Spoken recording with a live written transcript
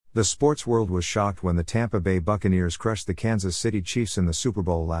The sports world was shocked when the Tampa Bay Buccaneers crushed the Kansas City Chiefs in the Super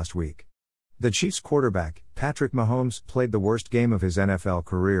Bowl last week. The Chiefs quarterback, Patrick Mahomes, played the worst game of his NFL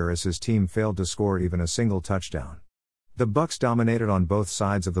career as his team failed to score even a single touchdown. The Bucs dominated on both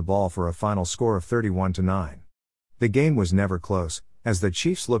sides of the ball for a final score of 31-9. The game was never close, as the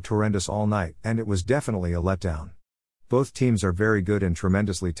Chiefs looked horrendous all night, and it was definitely a letdown. Both teams are very good and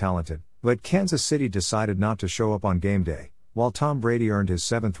tremendously talented, but Kansas City decided not to show up on game day, while Tom Brady earned his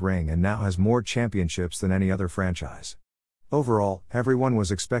 7th ring and now has more championships than any other franchise. Overall, everyone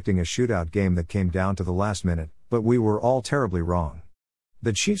was expecting a shootout game that came down to the last minute, but we were all terribly wrong.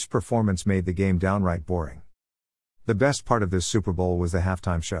 The Chiefs' performance made the game downright boring. The best part of this Super Bowl was the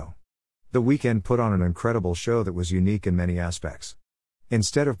halftime show. The Weeknd put on an incredible show that was unique in many aspects.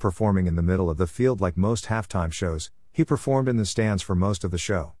 Instead of performing in the middle of the field like most halftime shows, he performed in the stands for most of the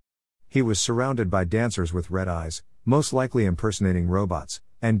show. He was surrounded by dancers with red eyes, most likely impersonating robots,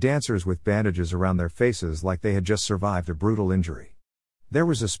 and dancers with bandages around their faces like they had just survived a brutal injury. There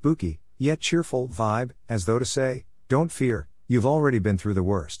was a spooky, yet cheerful vibe, as though to say, "Don't fear, you've already been through the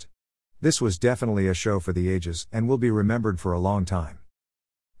worst." This was definitely a show for the ages and will be remembered for a long time.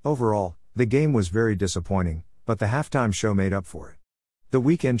 Overall, the game was very disappointing, but the halftime show made up for it. The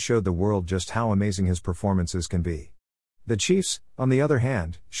Weeknd showed the world just how amazing his performances can be. The Chiefs, on the other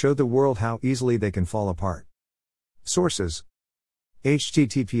hand, showed the world how easily they can fall apart. Sources: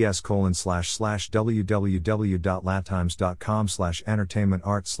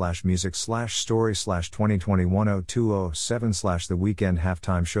 https://www.latttimes.com/entertainment/art/music/story/2021-02-07/The Weeknd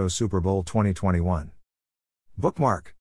Halftime Show Super Bowl 2021. Bookmark